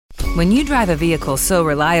When you drive a vehicle so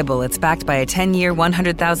reliable it's backed by a 10-year,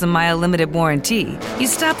 100,000-mile limited warranty, you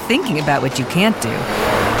stop thinking about what you can't do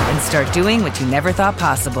and start doing what you never thought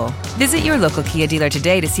possible. Visit your local Kia dealer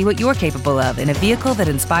today to see what you're capable of in a vehicle that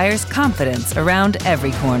inspires confidence around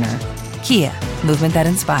every corner. Kia, movement that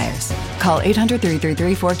inspires. Call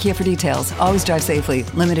 800-333-4KIA for details. Always drive safely.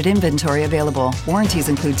 Limited inventory available. Warranties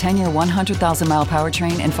include 10-year 100,000-mile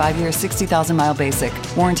powertrain and 5-year 60,000-mile basic.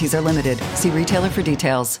 Warranties are limited. See retailer for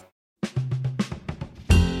details.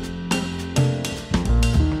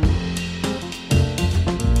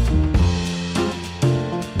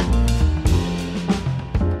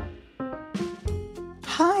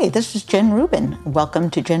 Hi, this is Jen Rubin. Welcome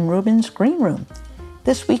to Jen Rubin's Green Room.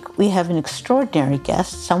 This week we have an extraordinary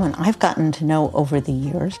guest, someone I've gotten to know over the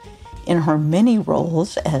years in her many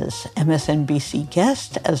roles as MSNBC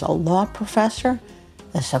guest, as a law professor,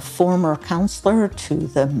 as a former counselor to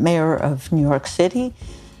the mayor of New York City,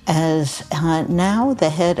 as now the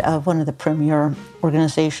head of one of the premier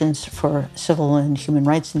organizations for civil and human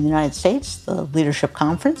rights in the United States, the Leadership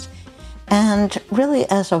Conference, and really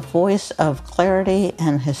as a voice of clarity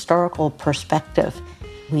and historical perspective.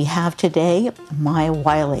 We have today Maya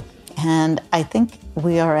Wiley, and I think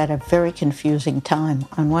we are at a very confusing time.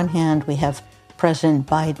 On one hand, we have President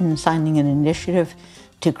Biden signing an initiative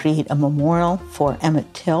to create a memorial for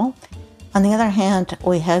Emmett Till. On the other hand,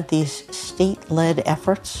 we have these state-led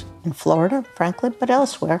efforts in Florida, frankly, but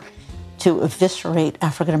elsewhere, to eviscerate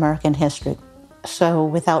African-American history. So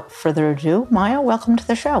without further ado, Maya, welcome to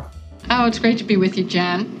the show. Oh, it's great to be with you,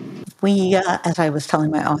 Jen. We, as I was telling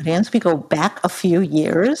my audience, we go back a few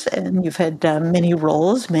years, and you've had many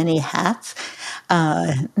roles, many hats.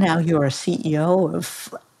 Now you're CEO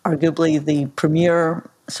of arguably the premier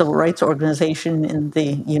civil rights organization in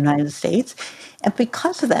the United States. And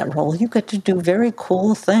because of that role, you get to do very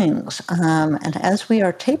cool things. And as we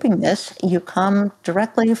are taping this, you come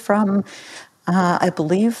directly from, I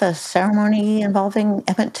believe, a ceremony involving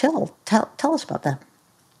Emmett Till. Tell us about that.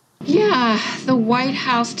 Yeah, the White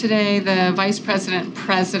House today, the vice president and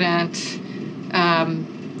president,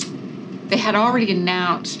 they had already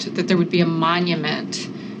announced that there would be a monument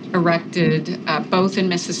erected both in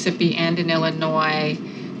Mississippi and in Illinois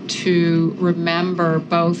to remember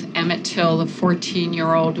both Emmett Till, the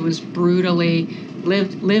 14-year-old who was brutally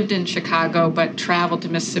lived in Chicago but traveled to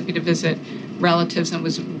Mississippi to visit relatives and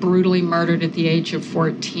was brutally murdered at the age of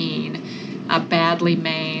 14, badly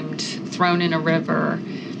maimed, thrown in a river.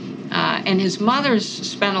 And his mother's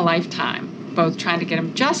spent a lifetime both trying to get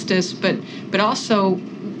him justice, but also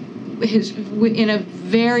in a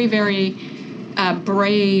very, very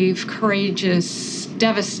brave, courageous,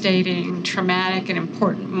 devastating, traumatic, and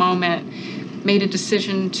important moment, made a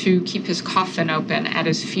decision to keep his coffin open at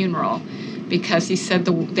his funeral because he said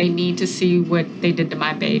they need to see what they did to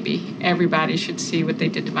my baby. Everybody should see what they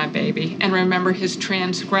did to my baby. And remember, his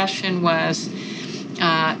transgression was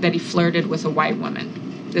that he flirted with a white woman.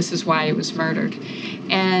 This is why he was murdered.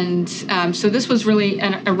 And so this was really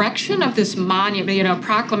an erection of this monument, a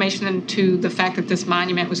proclamation to the fact that this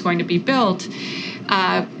monument was going to be built.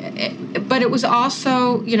 But it was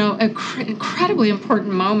also, an incredibly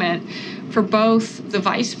important moment for both the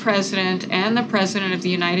vice president and the president of the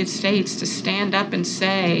United States to stand up and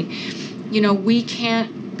say, we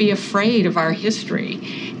can't be afraid of our history.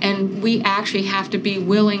 And we actually have to be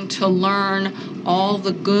willing to learn all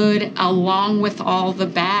the good along with all the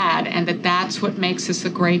bad, and that's what makes us a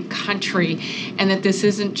great country, and that this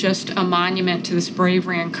isn't just a monument to this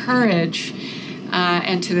bravery and courage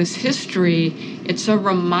and to this history. It's a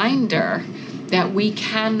reminder that we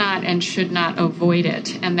cannot and should not avoid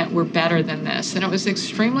it, and that we're better than this. And it was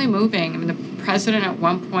extremely moving. I mean, the president at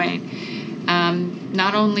one point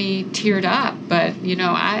not only teared up, but,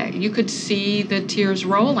 you could see the tears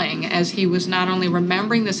rolling as he was not only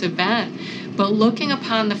remembering this event, but looking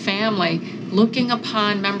upon the family, looking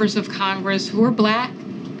upon members of Congress who are Black,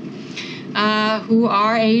 who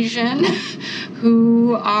are Asian,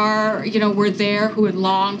 who are, were there, who had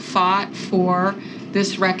long fought for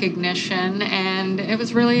this recognition. And it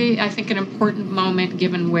was really, I think, an important moment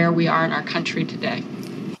given where we are in our country today.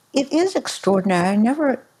 It is extraordinary. I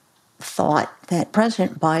never thought that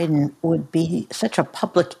President Biden would be such a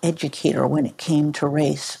public educator when it came to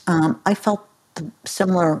race. I felt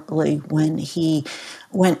similarly when he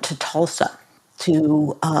went to Tulsa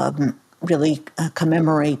to really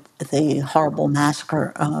commemorate the horrible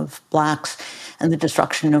massacre of Blacks and the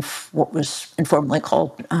destruction of what was informally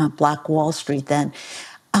called Black Wall Street then.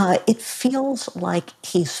 It feels like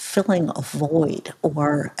he's filling a void,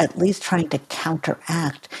 or at least trying to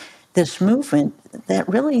counteract this movement that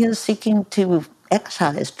really is seeking to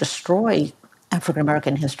excise, destroy African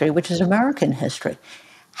American history, which is American history.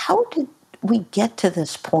 How did we get to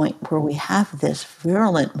this point where we have this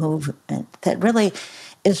virulent movement that really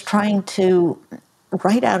is trying to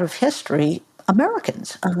write out of history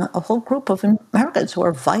Americans, a whole group of Americans who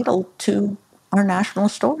are vital to our national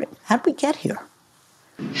story? How did we get here?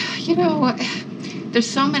 You know, there's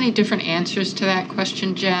so many different answers to that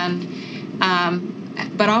question, Jen,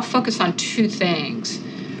 but I'll focus on two things.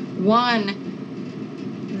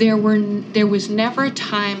 One, there was never a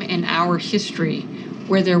time in our history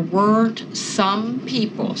where there weren't some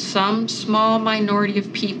people, some small minority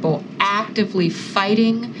of people actively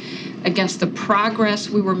fighting against the progress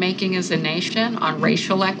we were making as a nation on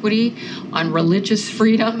racial equity, on religious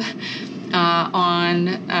freedom,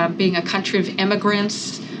 on being a country of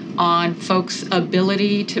immigrants, on folks'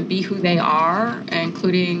 ability to be who they are,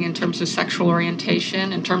 including in terms of sexual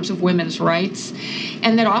orientation, in terms of women's rights,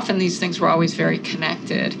 and that often these things were always very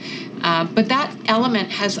connected. But that element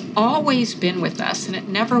has always been with us, and it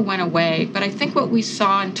never went away. But I think what we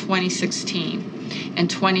saw in 2016 and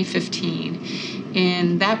 2015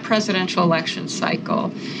 in that presidential election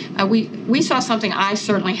cycle, we saw something I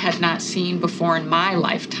certainly had not seen before in my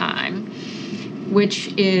lifetime,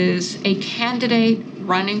 which is a candidate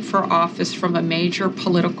running for office from a major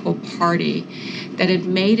political party that had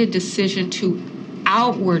made a decision to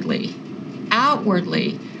outwardly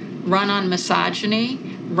run on misogyny,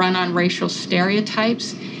 run on racial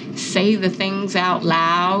stereotypes, say the things out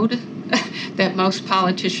loud that most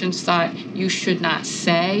politicians thought you should not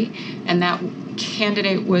say, and that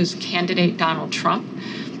candidate was candidate Donald Trump.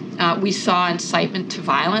 We saw incitement to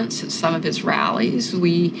violence at some of his rallies.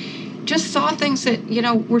 We just saw things that,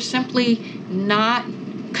 were simply not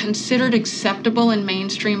considered acceptable in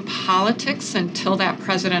mainstream politics until that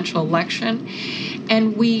presidential election.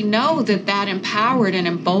 And we know that empowered and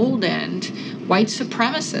emboldened white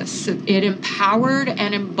supremacists. It empowered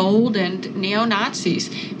and emboldened neo-Nazis.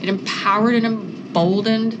 It empowered and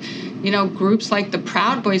emboldened groups like the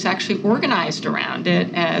Proud Boys actually organized around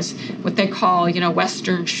it as what they call,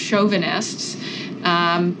 Western chauvinists,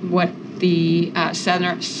 what the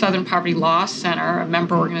Southern Poverty Law Center, a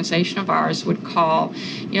member organization of ours, would call,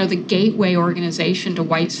 the gateway organization to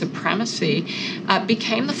white supremacy,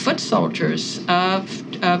 became the foot soldiers of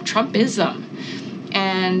Trumpism.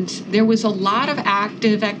 And there was a lot of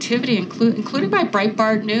active activity, including by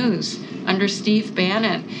Breitbart News under Steve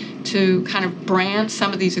Bannon, to kind of brand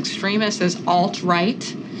some of these extremists as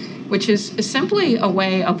alt-right, which is simply a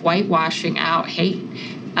way of whitewashing out hate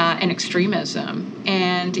and extremism.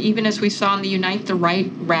 And even as we saw in the Unite the Right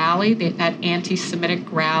rally, that anti-Semitic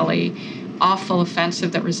rally, awful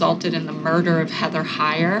offensive that resulted in the murder of Heather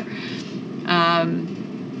Heyer,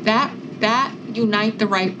 that Unite the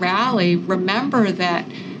Right rally, remember that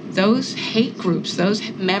those hate groups,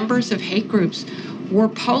 those members of hate groups, wore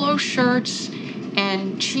polo shirts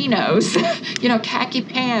and chinos, khaki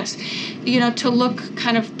pants, to look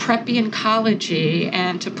kind of preppy and collegey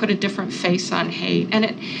and to put a different face on hate. And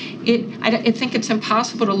I think it's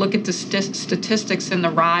impossible to look at the statistics in the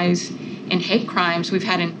rise in hate crimes. We've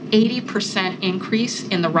had an 80% increase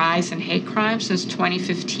in the rise in hate crimes since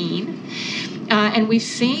 2015. And we've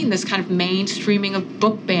seen this kind of mainstreaming of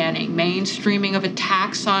book banning, mainstreaming of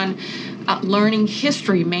attacks on learning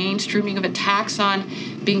history, mainstreaming of attacks on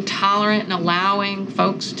being tolerant and allowing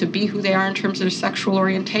folks to be who they are in terms of their sexual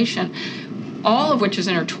orientation, all of which is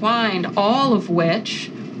intertwined, all of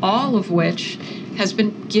which has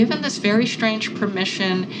been given this very strange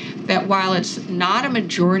permission that while it's not a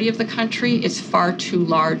majority of the country, it's far too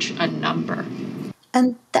large a number.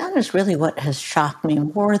 And that is really what has shocked me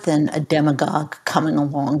more than a demagogue coming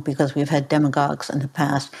along, because we've had demagogues in the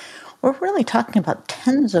past. We're really talking about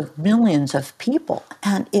tens of millions of people,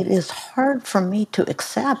 and it is hard for me to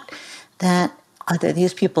accept that either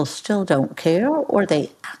these people still don't care or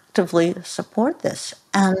they actively support this.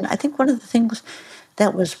 And I think one of the things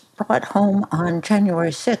that was brought home on January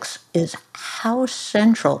 6th is how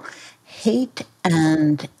central hate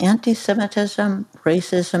and anti-Semitism,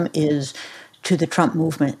 racism is to the Trump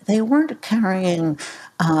movement. They weren't carrying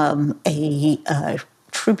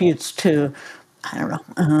tributes to,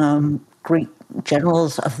 Greek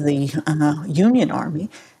generals of the Union Army.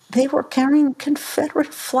 They were carrying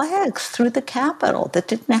Confederate flags through the Capitol. That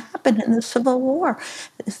didn't happen in the Civil War.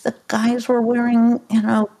 The guys were wearing,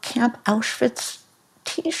 Camp Auschwitz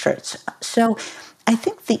T-shirts. So I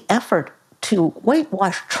think the effort to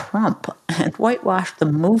whitewash Trump and whitewash the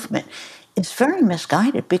movement is very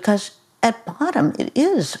misguided, because at bottom, it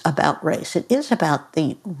is about race. It is about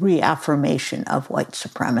the reaffirmation of white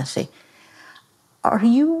supremacy. Are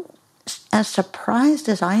you as surprised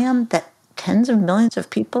as I am that tens of millions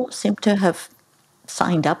of people seem to have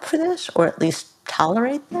signed up for this, or at least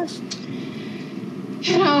tolerate this?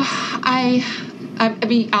 I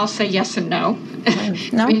mean, I'll say yes and no.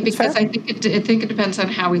 No, I mean, it's because fair. I think it depends on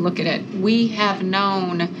how we look at it. We have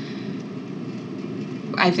known,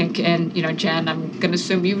 I think, and Jen, I'm going to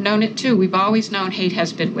assume you've known it too. We've always known hate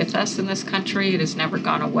has been with us in this country. It has never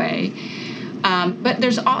gone away. But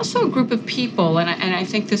there's also a group of people, and I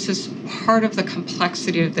think this is part of the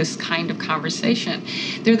complexity of this kind of conversation.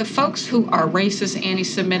 They're the folks who are racist,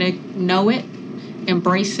 anti-Semitic, know it,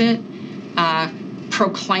 embrace it,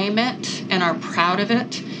 proclaim it, and are proud of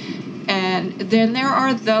it. And then there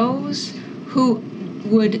are those who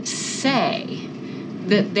would say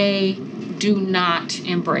that they do not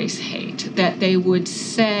embrace hate, that they would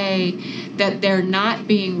say that they're not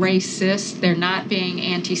being racist, they're not being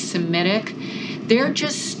anti-Semitic, they're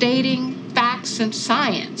just stating facts and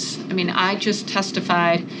science. I mean, I just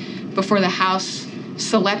testified before the House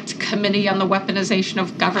Select Committee on the Weaponization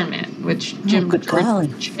of Government, which Jim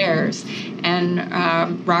Jordan chairs,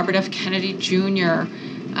 and Robert F. Kennedy Jr.,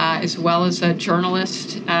 as well as a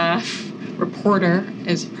journalist, reporter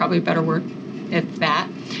is probably a better word at that,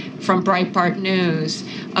 from Breitbart News,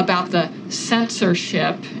 about the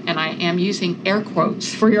censorship, and I am using air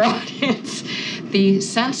quotes for your audience, the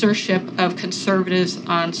censorship of conservatives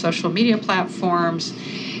on social media platforms,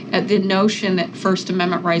 the notion that First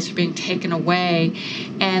Amendment rights are being taken away,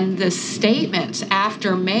 and the statements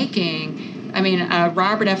after making,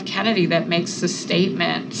 Robert F. Kennedy that makes the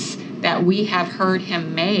statements that we have heard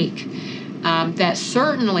him make, that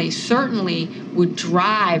certainly would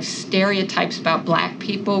drive stereotypes about Black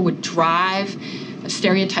people, would drive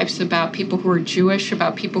stereotypes about people who are Jewish,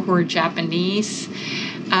 about people who are Japanese,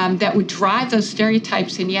 that would drive those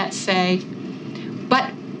stereotypes, and yet say,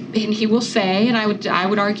 and he will say, and I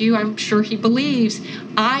would argue, I'm sure he believes,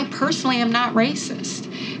 I personally am not racist.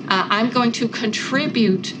 I'm going to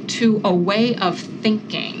contribute to a way of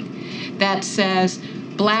thinking that says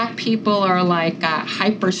Black people are like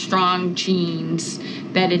hyper strong genes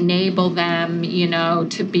that enable them,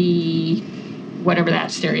 to be whatever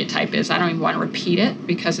that stereotype is. I don't even want to repeat it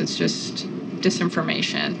because it's just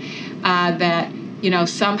disinformation. That,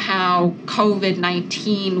 somehow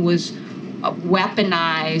COVID-19 was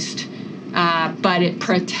weaponized, but it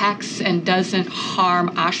protects and doesn't harm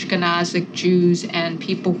Ashkenazic Jews and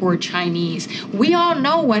people who are Chinese. We all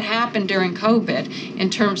know what happened during COVID in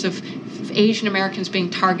terms of Asian Americans being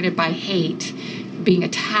targeted by hate, being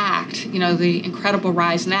attacked, the incredible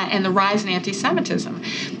rise in that, and the rise in anti-Semitism.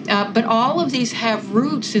 But all of these have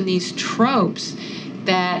roots in these tropes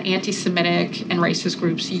that anti-Semitic and racist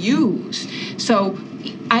groups use. So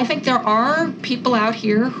I think there are people out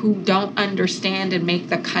here who don't understand and make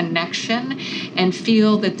the connection and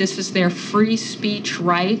feel that this is their free speech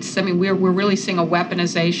rights. I mean, we're really seeing a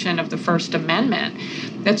weaponization of the First Amendment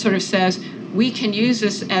that sort of says we can use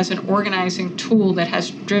this as an organizing tool that has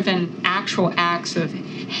driven actual acts of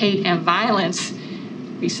hate and violence.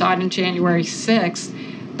 We saw it in January 6th,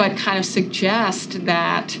 but kind of suggest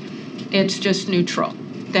that it's just neutral,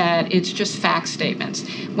 that it's just fact statements,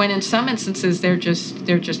 when in some instances they're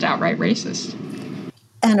just outright racist.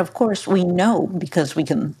 And of course, we know, because we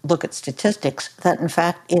can look at statistics, that in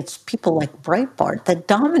fact it's people like Breitbart that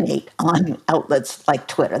dominate on outlets like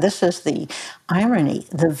Twitter. This is the irony,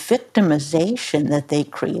 the victimization that they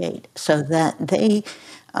create, so that they,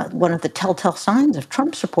 one of the telltale signs of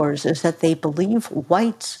Trump supporters is that they believe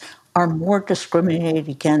whites are more discriminated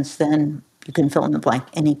against than, you can fill in the blank,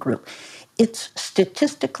 any group. It's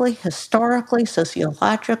statistically, historically,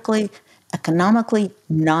 sociologically, economically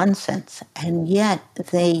nonsense, and yet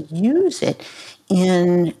they use it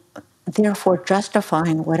in therefore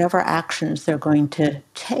justifying whatever actions they're going to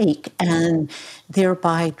take, and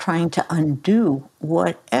thereby trying to undo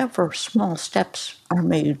whatever small steps are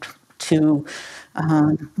made to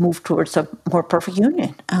move towards a more perfect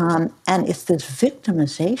union. And it's this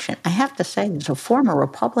victimization. I have to say, as a former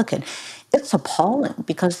Republican, it's appalling,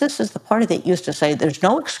 because this is the party that used to say there's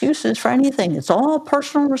no excuses for anything. It's all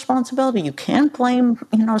personal responsibility. You can't blame,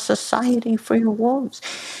 society for your woes.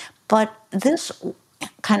 But this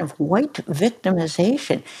kind of white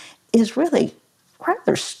victimization is really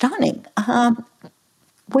rather stunning.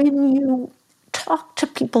 When you talk to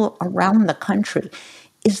people around the country,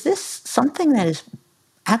 is this something that is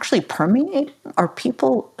actually permeating? Are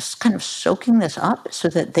people kind of soaking this up so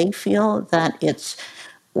that they feel that it's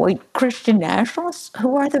white Christian nationalists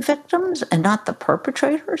who are the victims and not the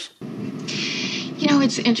perpetrators?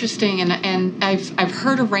 It's interesting, and I've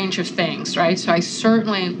heard a range of things, right? So I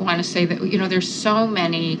certainly want to say that, there's so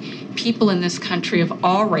many people in this country of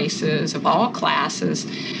all races, of all classes,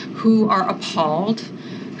 who are appalled,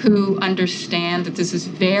 who understand that this is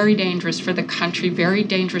very dangerous for the country, very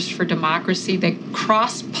dangerous for democracy. They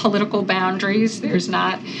cross political boundaries. There's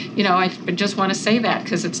not, I just want to say that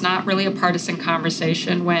because it's not really a partisan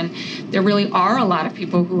conversation when there really are a lot of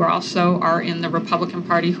people who are in the Republican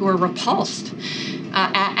Party who are repulsed.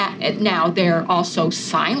 Now they're also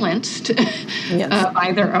silenced Yes.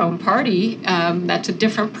 by their own party. That's a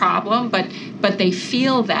different problem, but they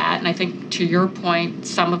feel that, and I think to your point,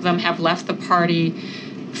 some of them have left the party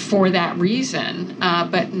for that reason,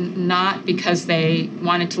 but not because they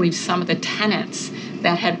wanted to leave some of the tenets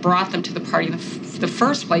that had brought them to the party in the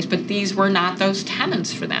first place, but these were not those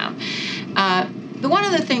tenets for them. One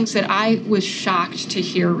of the things that I was shocked to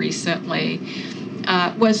hear recently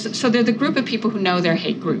so they're the group of people who know they're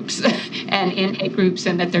hate groups and in hate groups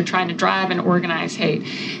and that they're trying to drive and organize hate.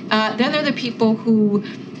 Then they're the people who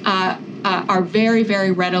are very,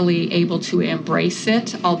 very readily able to embrace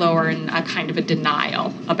it, although are in a kind of a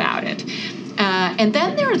denial about it. And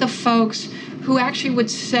then there are the folks who actually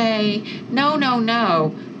would say,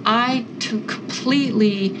 no, I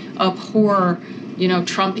completely abhor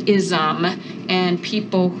Trumpism and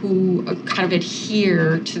people who kind of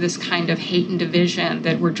adhere to this kind of hate and division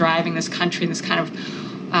that we're driving this country, this kind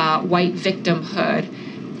of white victimhood.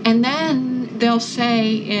 And then they'll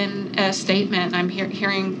say in a statement, I'm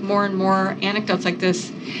hearing more and more anecdotes like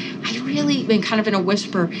this, I really, and kind of in a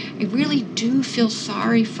whisper, I really do feel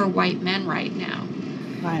sorry for white men right now.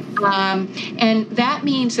 Right. And that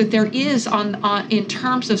means that there is, in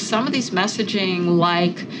terms of some of these messaging,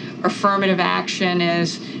 like affirmative action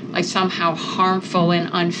is like somehow harmful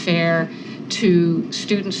and unfair to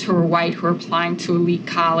students who are white who are applying to elite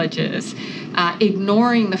colleges,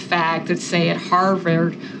 ignoring the fact that, say, at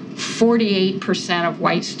Harvard, 48% of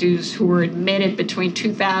white students who were admitted between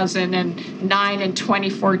 2009 and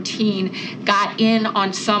 2014 got in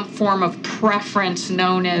on some form of preference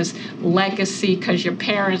known as legacy because your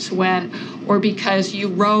parents went or because you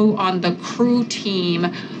row on the crew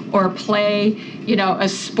team or play, a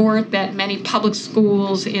sport that many public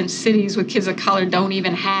schools in cities with kids of color don't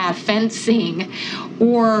even have, fencing,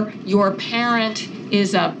 or your parent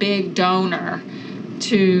is a big donor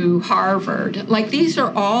to Harvard. Like, these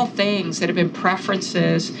are all things that have been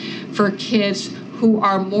preferences for kids who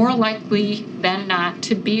are more likely than not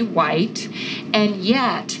to be white, and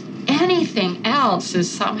yet anything else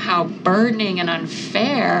is somehow burdening and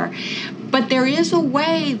unfair. But there is a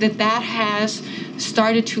way that has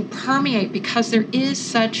started to permeate because there is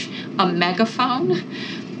such a megaphone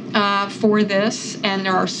for this, and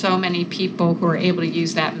there are so many people who are able to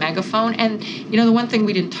use that megaphone. And, the one thing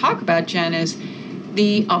we didn't talk about, Jen, is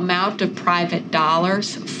the amount of private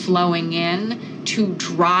dollars flowing in to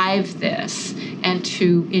drive this and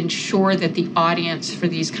to ensure that the audience for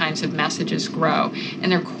these kinds of messages grow. And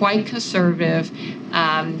they're quite conservative.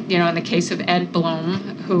 In the case of Ed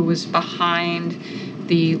Blum, who was behind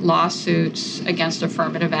the lawsuits against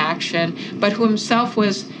affirmative action, but who himself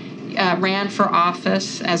ran for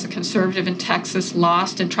office as a conservative in Texas,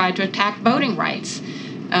 lost, and tried to attack voting rights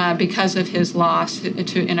because of his loss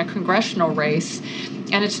in a congressional race.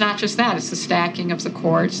 And it's not just that, it's the stacking of the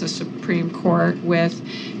courts, the Supreme Court, with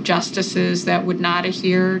justices that would not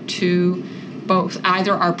adhere to both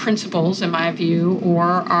either our principles, in my view, or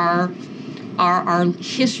our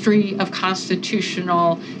history of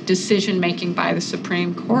constitutional decision-making by the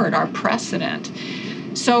Supreme Court, our precedent.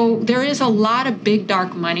 So there is a lot of big,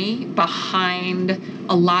 dark money behind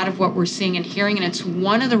a lot of what we're seeing and hearing, and it's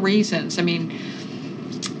one of the reasons,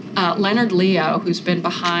 Leonard Leo, who's been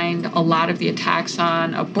behind a lot of the attacks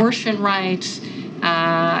on abortion rights,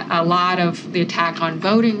 a lot of the attack on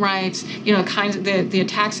voting rights, kinds of the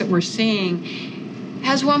attacks that we're seeing,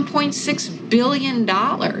 has $1.6 billion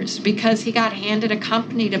because he got handed a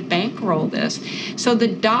company to bankroll this. So the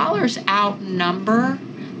dollars outnumber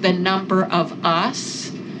the number of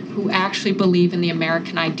us who actually believe in the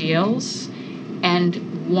American ideals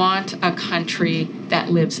and want a country that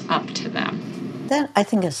lives up to them. That, I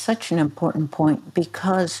think, is such an important point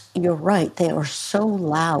because you're right, they are so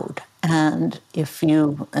loud. And if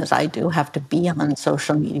you, as I do, have to be on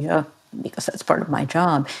social media, because that's part of my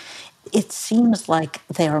job, it seems like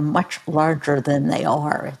they are much larger than they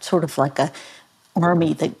are. It's sort of like an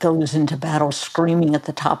army that goes into battle screaming at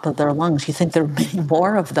the top of their lungs. You think there are many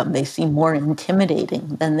more of them. They seem more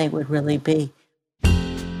intimidating than they would really be.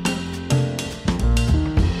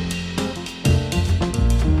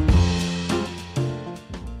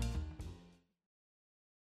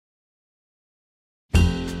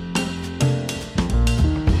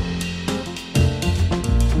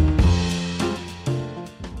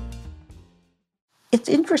 It's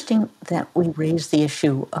interesting that we raise the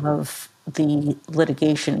issue of the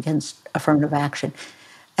litigation against affirmative action.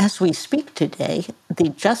 As we speak today,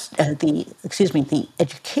 the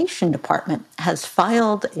Education Department has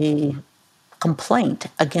filed a complaint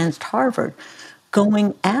against Harvard,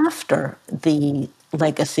 going after the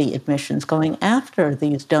legacy admissions, going after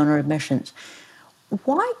these donor admissions.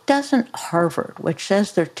 Why doesn't Harvard, which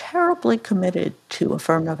says they're terribly committed to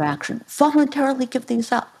affirmative action, voluntarily give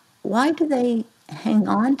these up? Why do they hang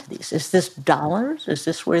on to these? Is this dollars? Is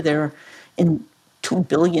this where their $2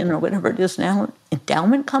 billion or whatever it is now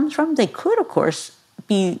endowment comes from? They could, of course,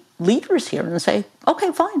 be leaders here and say,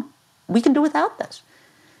 okay, fine, we can do without this.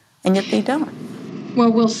 And yet they don't.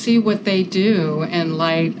 Well, we'll see what they do in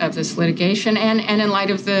light of this litigation and in light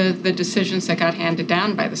of the decisions that got handed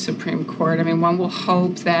down by the Supreme Court. I mean, one will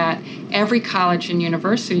hope that every college and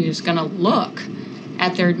university is going to look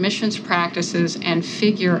at their admissions practices and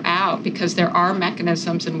figure out, because there are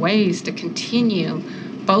mechanisms and ways to continue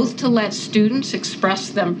both to let students express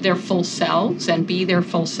their full selves and be their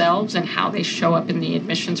full selves and how they show up in the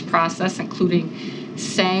admissions process, including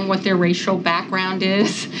saying what their racial background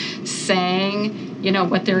is, saying,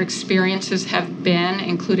 what their experiences have been,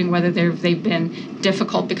 including whether they've been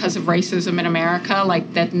difficult because of racism in America,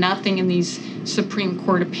 like that nothing in these Supreme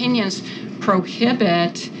Court opinions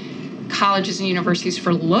prohibit colleges and universities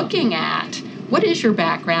for looking at what is your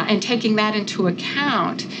background and taking that into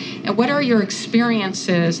account, and what are your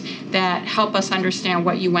experiences that help us understand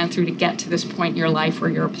what you went through to get to this point in your life where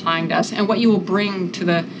you're applying to us, and what you will bring to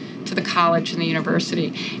the college and the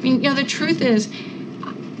university. I mean, the truth is,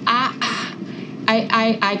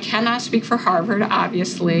 I cannot speak for Harvard,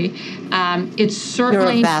 obviously. It's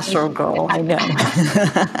certainly... You're a Vassar girl, I know.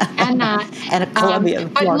 And at Columbia.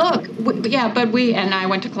 But look, and I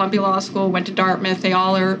went to Columbia Law School, went to Dartmouth. They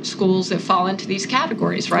all are schools that fall into these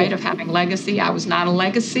categories, right, of having legacy. I was not a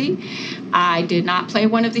legacy. I did not play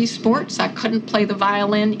one of these sports. I couldn't play the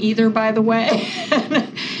violin either, by the way.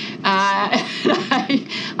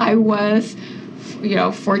 I was,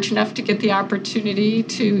 fortunate enough to get the opportunity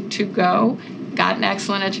to go. Got an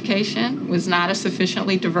excellent education, was not a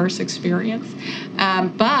sufficiently diverse experience.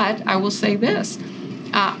 But I will say this,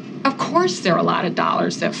 of course there are a lot of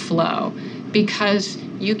dollars that flow, because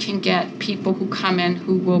you can get people who come in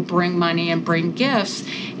who will bring money and bring gifts.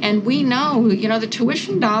 And we know, the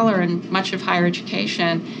tuition dollar in much of higher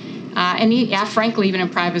education, and frankly, even in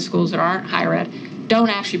private schools that aren't higher ed, don't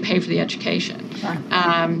actually pay for the education.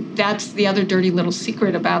 That's the other dirty little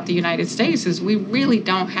secret about the United States, is we really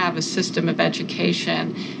don't have a system of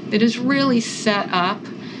education that is really set up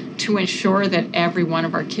to ensure that every one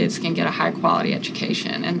of our kids can get a high quality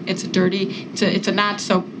education. And it's a not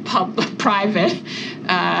so private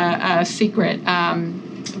secret.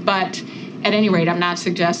 But at any rate, I'm not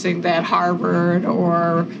suggesting that Harvard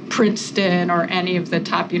or Princeton or any of the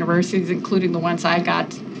top universities, including the ones I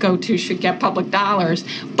go to, should get public dollars.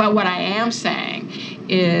 But what I am saying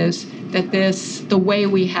is that the way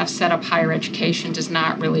we have set up higher education does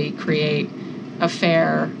not really create a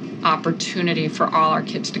fair opportunity for all our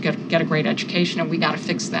kids to get a great education, and we got to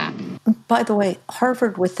fix that. By the way,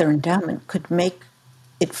 Harvard, with their endowment, could make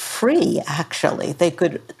it free, actually. They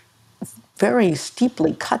could very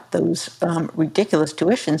steeply cut those ridiculous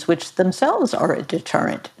tuitions, which themselves are a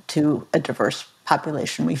deterrent to a diverse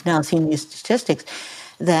population. We've now seen these statistics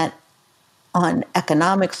that on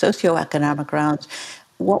socioeconomic grounds,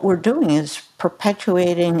 what we're doing is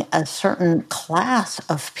perpetuating a certain class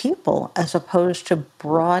of people as opposed to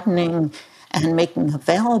broadening and making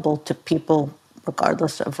available to people,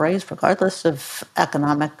 regardless of race, regardless of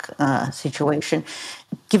economic situation,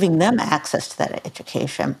 giving them access to that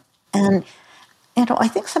education. And, I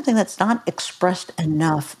think something that's not expressed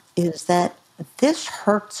enough is that this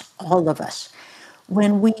hurts all of us.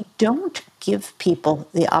 When we don't give people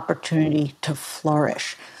the opportunity to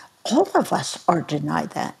flourish, all of us are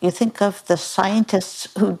denied that. You think of the scientists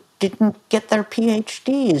who didn't get their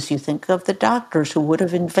PhDs. You think of the doctors who would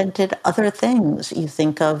have invented other things. You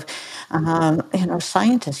think of,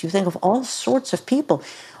 scientists. You think of all sorts of people.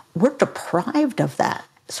 We're deprived of that.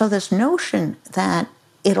 So this notion that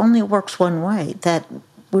it only works one way, that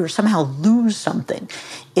we somehow lose something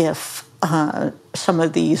if some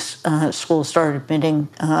of these schools start admitting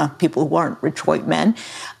people who aren't rich white men,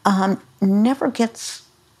 never gets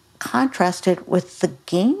contrasted with the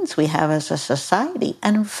gains we have as a society.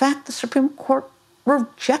 And in fact, the Supreme Court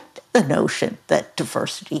rejected the notion that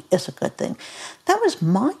diversity is a good thing. That was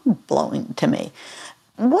mind-blowing to me.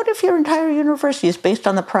 What if your entire university is based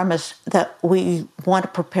on the premise that we want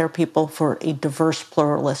to prepare people for a diverse,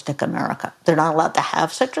 pluralistic America? They're not allowed to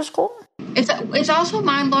have such a school? It's also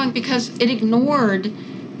mind-blowing because it ignored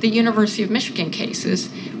the University of Michigan cases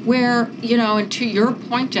where, and to your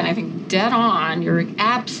point, Jen, I think dead on, you're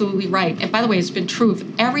absolutely right. And by the way, it's been true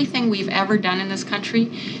of everything we've ever done in this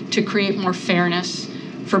country to create more fairness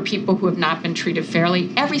for people who have not been treated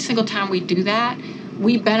fairly. Every single time we do that,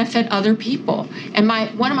 we benefit other people. And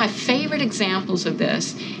one of my favorite examples of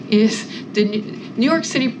this is the New York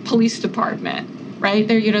City Police Department. Right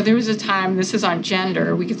there, there was a time. This is on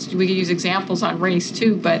gender. We could use examples on race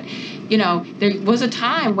too. But there was a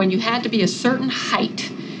time when you had to be a certain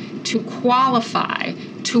height to qualify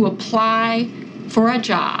to apply for a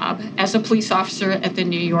job as a police officer at the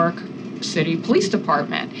New York City Police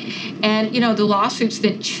Department. And the lawsuits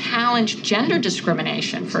that challenged gender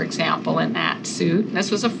discrimination, for example, in that suit.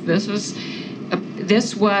 This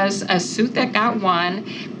was a suit that got won.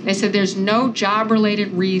 They said there's no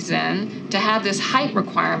job-related reason to have this height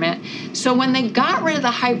requirement. So when they got rid of the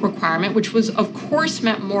height requirement, which was, of course,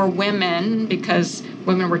 meant more women, because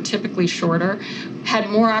women were typically shorter, had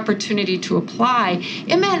more opportunity to apply,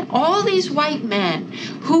 it meant all these white men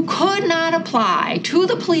who could not apply to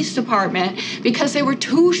the police department because they were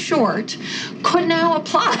too short could now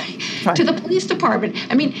apply to the police department.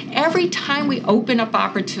 I mean, every time we open up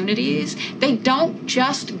opportunities, they don't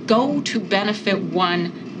just go to benefit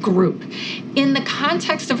one group. In the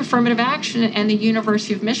context of affirmative action and the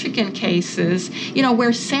University of Michigan cases,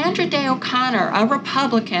 where Sandra Day O'Connor, a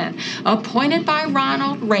Republican appointed by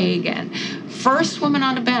Ronald Reagan, first woman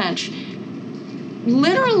on the bench,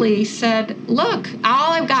 literally said, look,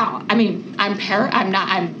 all I've got,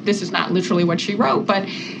 this is not literally what she wrote, but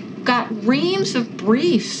got reams of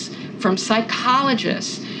briefs from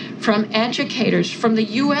psychologists, from educators, from the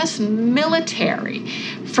U.S. military,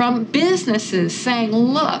 from businesses saying,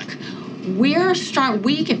 look, we're strong.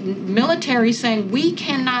 Military saying we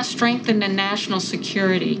cannot strengthen the national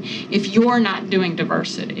security if you're not doing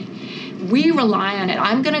diversity. We rely on it.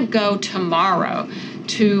 I'm going to go tomorrow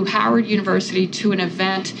to Howard University to an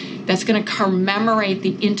event that's going to commemorate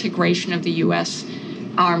the integration of the U.S.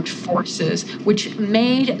 Armed Forces, which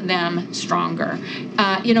made them stronger.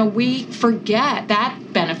 We forget that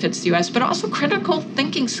benefits the U.S., but also critical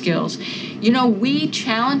thinking skills. We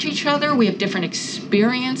challenge each other. We have different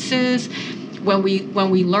experiences. When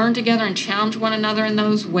we learn together and challenge one another in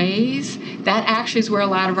those ways, that actually is where a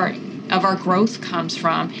lot of our growth comes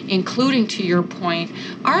from, including, to your point,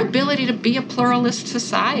 our ability to be a pluralist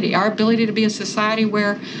society, our ability to be a society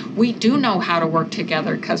where we do know how to work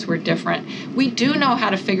together because we're different. We do know how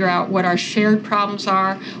to figure out what our shared problems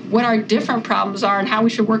are, what our different problems are, and how we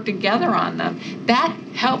should work together on them. That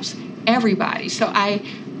helps everybody. So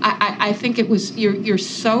I think you're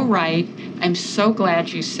so right. I'm so glad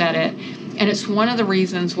you said it. And it's one of the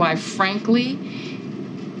reasons why, frankly,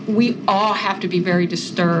 we all have to be very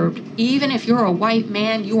disturbed. Even if you're a white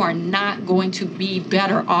man, you are not going to be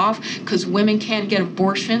better off because women can't get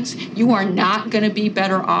abortions. You are not going to be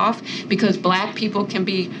better off because black people can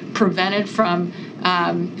be prevented from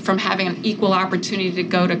having an equal opportunity to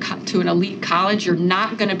go to an elite college. You're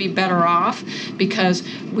not going to be better off because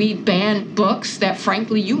we ban books that,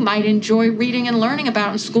 frankly, you might enjoy reading and learning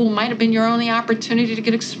about in school. Might have been your only opportunity to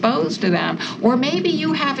get exposed to them. Or maybe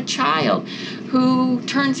you have a child who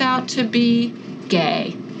turns out to be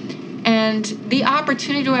gay. And the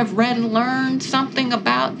opportunity to have read and learned something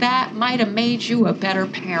about that might have made you a better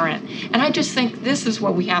parent. And I just think this is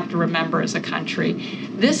what we have to remember as a country.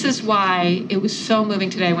 This is why it was so moving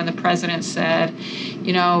today when the president said,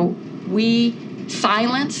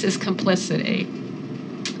 silence is complicity,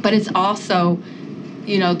 but it's also,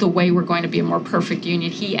 the way we're going to be a more perfect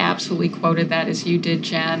union. He absolutely quoted that as you did,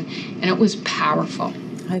 Jen, and it was powerful.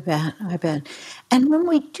 I bet. And when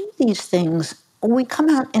we do these things, we come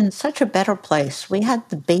out in such a better place. We had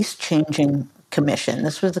the base changing commission.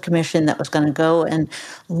 This was the commission that was going to go and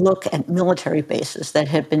look at military bases that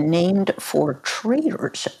had been named for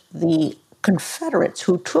traitors, the Confederates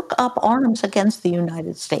who took up arms against the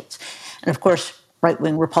United States. And of course,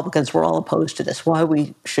 right-wing Republicans were all opposed to this. Why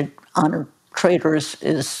we should honor traitors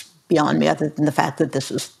is beyond me, other than the fact that this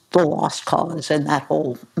is the lost cause and that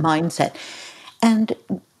whole mindset. And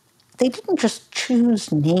they didn't just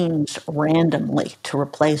choose names randomly to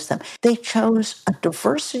replace them. They chose a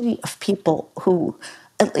diversity of people who,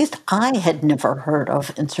 at least I had never heard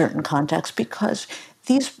of in certain contexts, because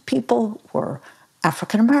these people were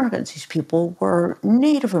African Americans, these people were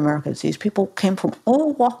Native Americans, these people came from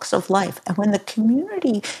all walks of life. And when the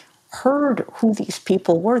community heard who these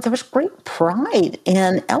people were, there was great pride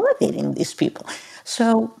in elevating these people.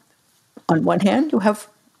 So on one hand, you have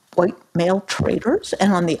white male traitors,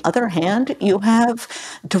 and on the other hand, you have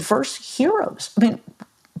diverse heroes. I mean,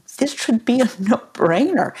 this should be a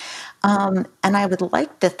no-brainer. And I would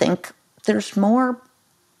like to think there's more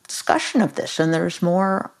discussion of this and there's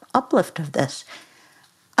more uplift of this.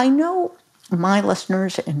 I know my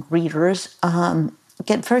listeners and readers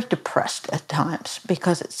get very depressed at times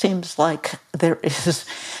because it seems like there is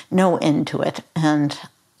no end to it. And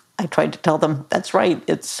I tried to tell them, that's right,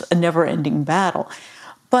 it's a never-ending battle.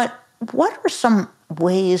 But what are some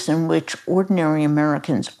ways in which ordinary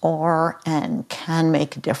Americans are and can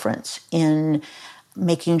make a difference in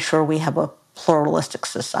making sure we have a pluralistic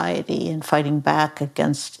society and fighting back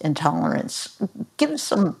against intolerance? Give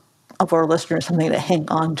some of our listeners something to hang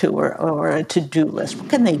on to or a to-do list. What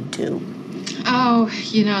can they do? Oh,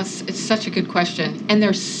 it's such a good question. And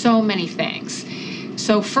there's so many things.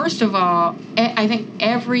 So first of all, I think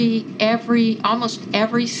almost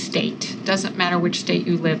every state, doesn't matter which state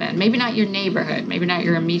you live in, maybe not your neighborhood, maybe not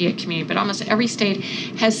your immediate community, but almost every state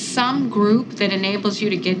has some group that enables you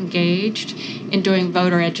to get engaged in doing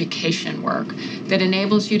voter education work, that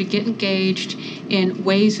enables you to get engaged in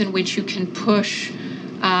ways in which you can push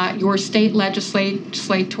your state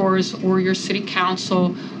legislators or your city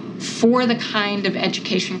council for the kind of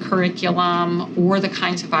education curriculum or the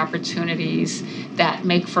kinds of opportunities that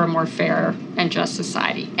make for a more fair and just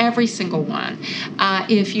society. Every single one.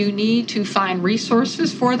 If you need to find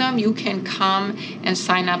resources for them, you can come and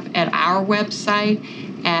sign up at our website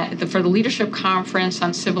for the Leadership Conference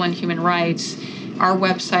on Civil and Human Rights. Our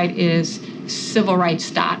website is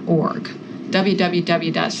civilrights.org.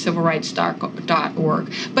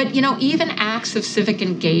 www.civilrights.org. But, even acts of civic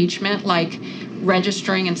engagement like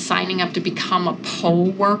registering and signing up to become a poll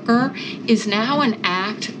worker is now an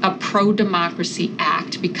act, a pro-democracy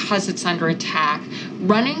act, because it's under attack.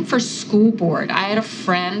 Running for school board. I had a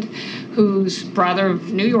friend whose brother,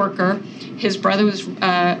 New Yorker, his brother was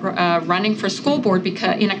running for school board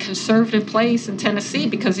because in a conservative place in Tennessee,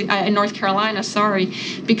 in North Carolina,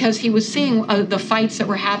 because he was seeing the fights that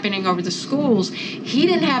were happening over the schools. He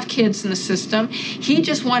didn't have kids in the system. He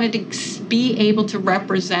just wanted to be able to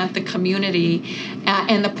represent the community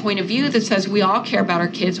and the point of view that says we all care about our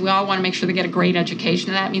kids. We all want to make sure they get a great education,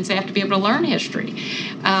 and that means they have to be able to learn history.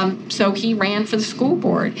 So he ran for the school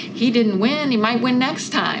board. He didn't win. He might win next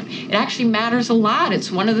time. It actually matters a lot. It's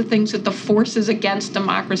one of the things that the forces against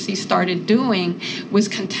democracy started doing was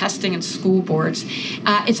contesting in school boards.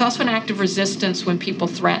 It's also an act of resistance when people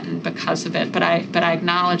threaten because of it, but I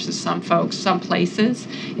acknowledge that some folks, some places,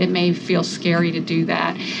 it may feel scary to do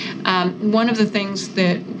that. One of the things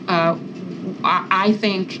that I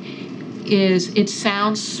think is, it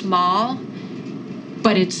sounds small,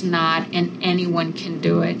 but it's not, and anyone can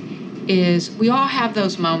do it, is we all have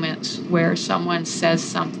those moments where someone says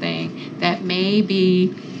something that may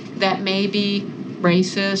be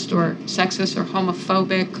racist or sexist or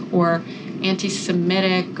homophobic or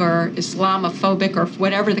anti-Semitic or Islamophobic or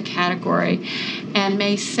whatever the category, and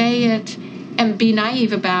may say it and be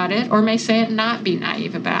naive about it, or may say it and not be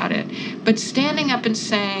naive about it. But standing up and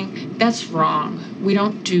saying, that's wrong, we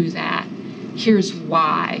don't do that, here's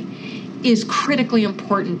why, is critically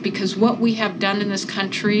important, because what we have done in this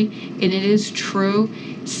country, and it is true,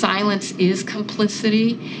 silence is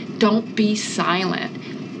complicity. Don't be silent.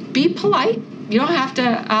 Be polite. You don't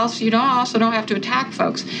also don't have to attack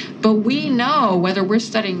folks. But we know, whether we're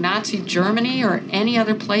studying Nazi Germany or any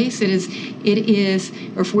other place, it is,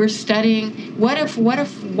 or if we're studying, what if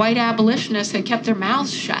white abolitionists had kept their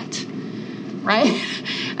mouths shut? Right?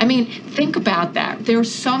 I mean, think about that. There are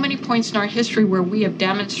so many points in our history where we have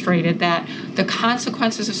demonstrated that the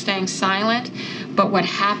consequences of staying silent, but what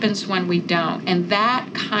happens when we don't. And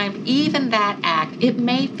even that act, it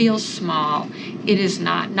may feel small. It is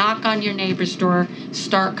not. Knock on your neighbor's door,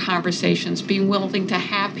 start conversations, be willing to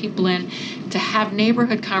have people in, to have neighbor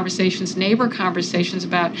conversations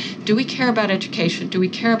about, do we care about education? Do we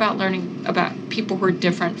care about learning about people who are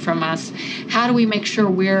different from us? How do we make sure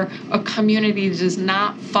we're a community that does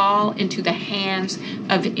not fall into the hands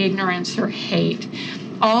of ignorance or hate?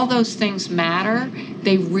 All those things matter.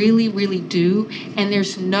 They really, really do. And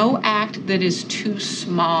there's no act that is too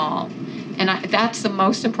small. And that's the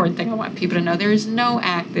most important thing I want people to know. There is no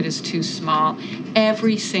act that is too small.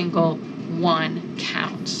 Every single one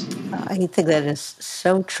counts. I think that is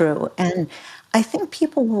so true. And I think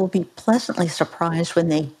people will be pleasantly surprised when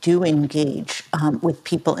they do engage with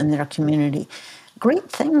people in their community. Great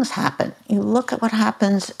things happen. You look at what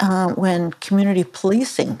happens when community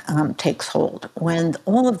policing takes hold, when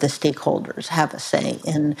all of the stakeholders have a say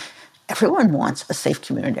in. Everyone wants a safe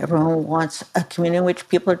community. Everyone wants a community in which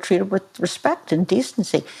people are treated with respect and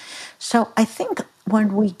decency. So I think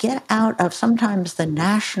when we get out of sometimes the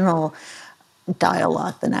national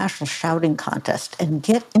dialogue, the national shouting contest, and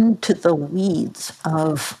get into the weeds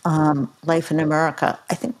of life in America,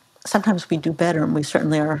 I think sometimes we do better, and we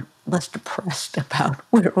certainly are less depressed about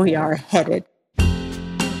where we are headed.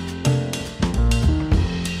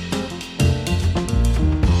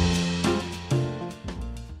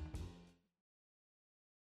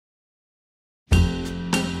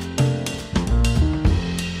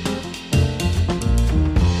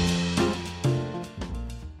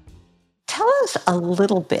 Tell us a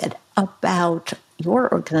little bit about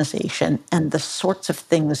your organization and the sorts of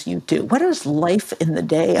things you do. What does life in the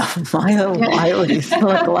day of Maya Wiley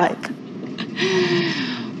look like?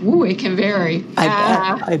 Ooh, it can vary.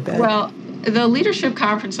 I bet. Well, the Leadership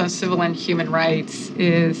Conference on Civil and Human Rights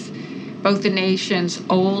is both the nation's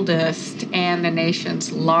oldest and the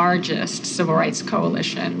nation's largest civil rights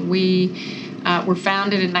coalition. We were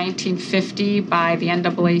founded in 1950 by the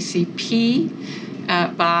NAACP,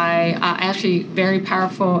 by actually very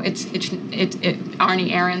powerful. It's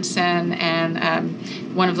Arnie Aronson,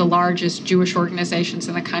 and one of the largest Jewish organizations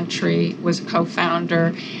in the country was a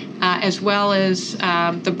co-founder, as well as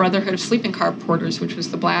the Brotherhood of Sleeping Car Porters, which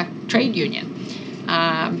was the black trade union.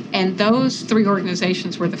 And those three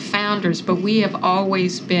organizations were the founders, but we have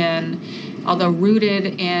always been, although rooted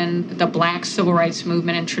in the black civil rights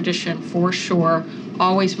movement and tradition for sure,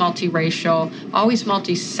 always multiracial, always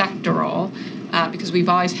multi-sectoral, because we've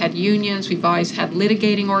always had unions, we've always had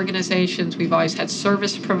litigating organizations, we've always had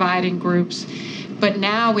service providing groups. But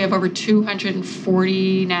now we have over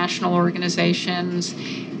 240 national organizations.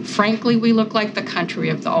 Frankly, we look like the country. We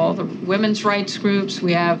have all the women's rights groups,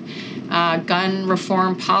 we have gun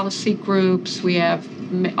reform policy groups, we have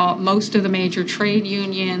most of the major trade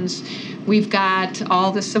unions. We've got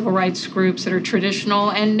all the civil rights groups that are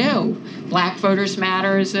traditional and new. Black Voters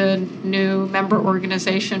Matter is a new member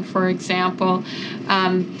organization, for example.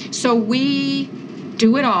 So we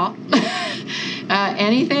do it all.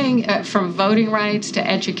 Anything from voting rights to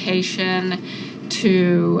education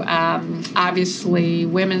to obviously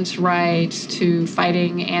women's rights to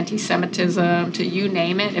fighting anti-Semitism, to you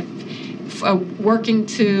name it. If working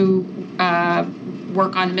to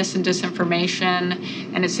work on mis and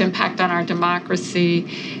disinformation and its impact on our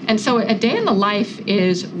democracy. And so a day in the life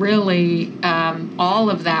is really all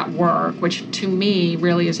of that work, which to me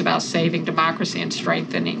really is about saving democracy and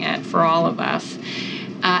strengthening it for all of us.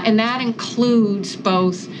 And that includes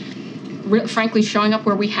both, frankly, showing up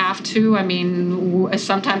where we have to. I mean,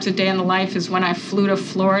 sometimes a day in the life is when I flew to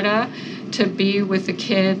Florida to be with the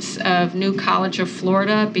kids of New College of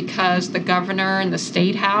Florida because the governor and the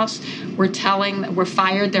state house were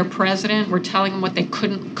fired their president. We're telling them what they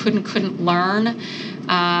couldn't learn.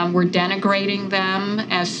 We're denigrating them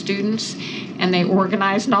as students, and they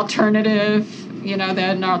organized an alternative. They had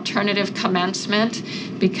an alternative commencement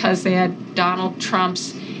because they had Donald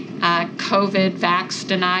Trump's COVID vax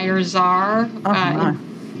denier czar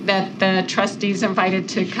that the trustees invited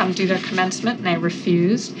to come do their commencement, and they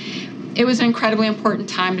refused. It was an incredibly important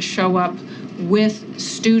time to show up with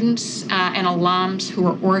students and alums who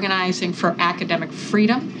are organizing for academic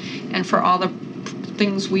freedom and for all the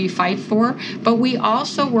things we fight for. But we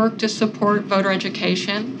also work to support voter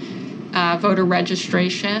education, voter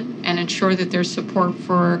registration, and ensure that there's support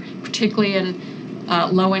for, particularly in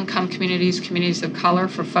low-income communities of color,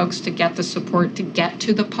 for folks to get the support to get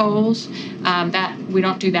to the polls. That we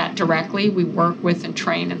don't do that directly. We work with and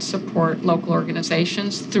train and support local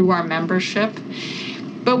organizations through our membership.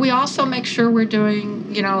 But we also make sure we're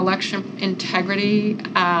doing, election integrity.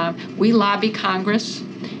 We lobby Congress.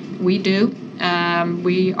 We do.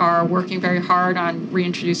 We are working very hard on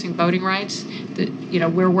reintroducing voting rights.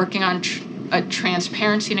 We're working on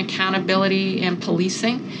transparency and accountability in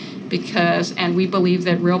policing. And we believe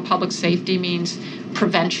that real public safety means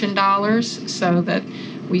prevention dollars, so that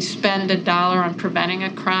we spend $1 on preventing a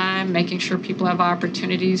crime, making sure people have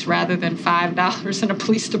opportunities rather than $5 in a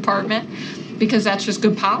police department, because that's just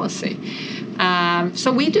good policy.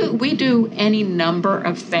 So we do any number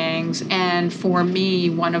of things, and for me,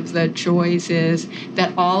 one of the joys is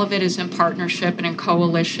that all of it is in partnership and in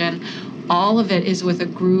coalition. All of it is with a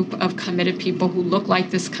group of committed people who look like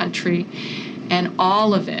this country, and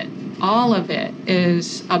all of it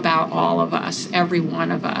is about all of us, every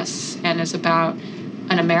one of us, and is about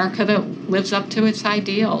an America that lives up to its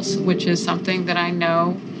ideals, which is something that I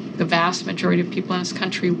know the vast majority of people in this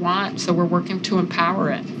country want. So we're working to empower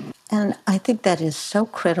it. And I think that is so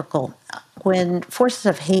critical. When forces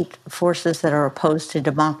of hate, forces that are opposed to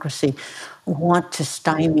democracy, want to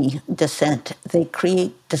stymie dissent, they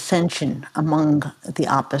create dissension among the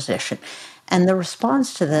opposition. And the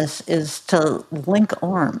response to this is to link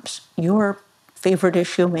arms. Your favorite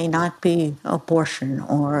issue may not be abortion,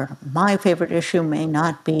 or my favorite issue may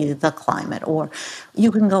not be the climate, or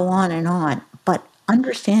you can go on and on. But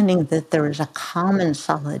understanding that there is a common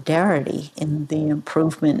solidarity in the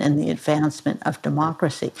improvement and the advancement of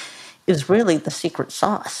democracy is really the secret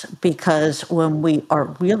sauce, because when we are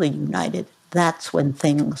really united, that's when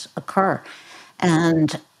things occur.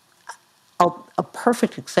 And a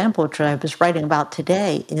perfect example, which I was writing about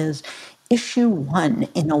today, is Issue 1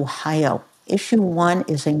 in Ohio. Issue 1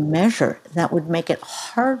 is a measure that would make it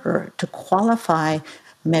harder to qualify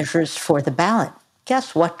measures for the ballot.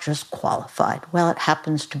 Guess what just qualified? Well, it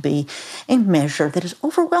happens to be a measure that is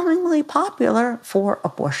overwhelmingly popular for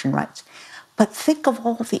abortion rights. But think of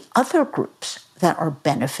all the other groups that are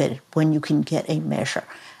benefited when you can get a measure.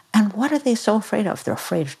 And what are they so afraid of? They're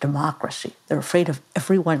afraid of democracy. They're afraid of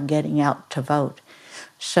everyone getting out to vote.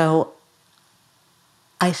 So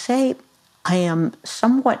I say I am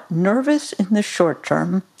somewhat nervous in the short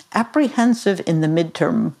term, apprehensive in the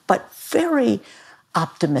midterm, but very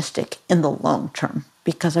optimistic in the long term,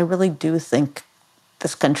 because I really do think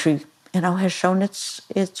this country, has shown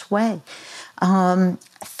its way.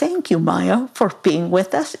 Thank you, Maya, for being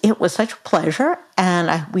with us. It was such a pleasure,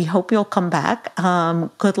 and we hope you'll come back.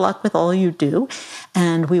 Good luck with all you do.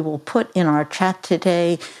 And we will put in our chat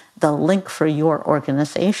today the link for your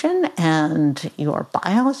organization and your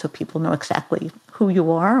bio so people know exactly who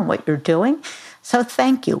you are and what you're doing. So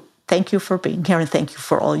thank you. Thank you for being here, and thank you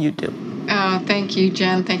for all you do. Thank you,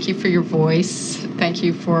 Jen. Thank you for your voice. Thank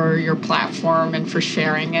you for your platform and for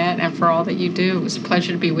sharing it and for all that you do. It was a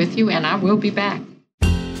pleasure to be with you, and I will be back.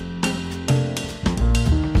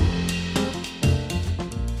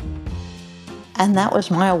 And that was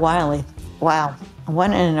Maya Wiley. Wow,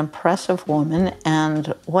 what an impressive woman,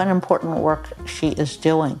 and what important work she is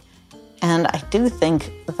doing. And I do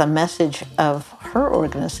think the message of her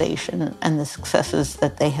organization and the successes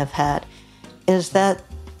that they have had is that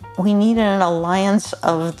we need an alliance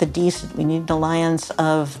of the decent. We need an alliance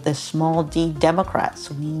of the small d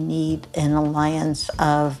Democrats. We need an alliance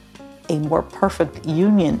of a more perfect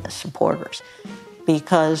union supporters.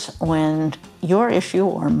 Because when your issue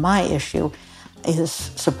or my issue is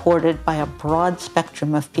supported by a broad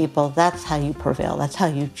spectrum of people, that's how you prevail. That's how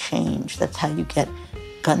you change. That's how you get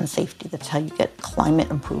gun safety. That's how you get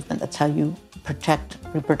climate improvement. That's how you protect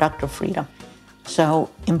reproductive freedom.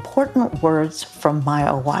 So important words from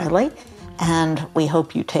Maya Wiley, and we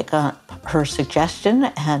hope you take up her suggestion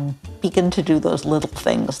and begin to do those little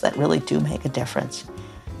things that really do make a difference.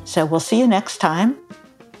 So we'll see you next time.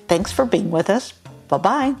 Thanks for being with us.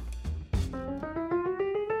 Bye-bye.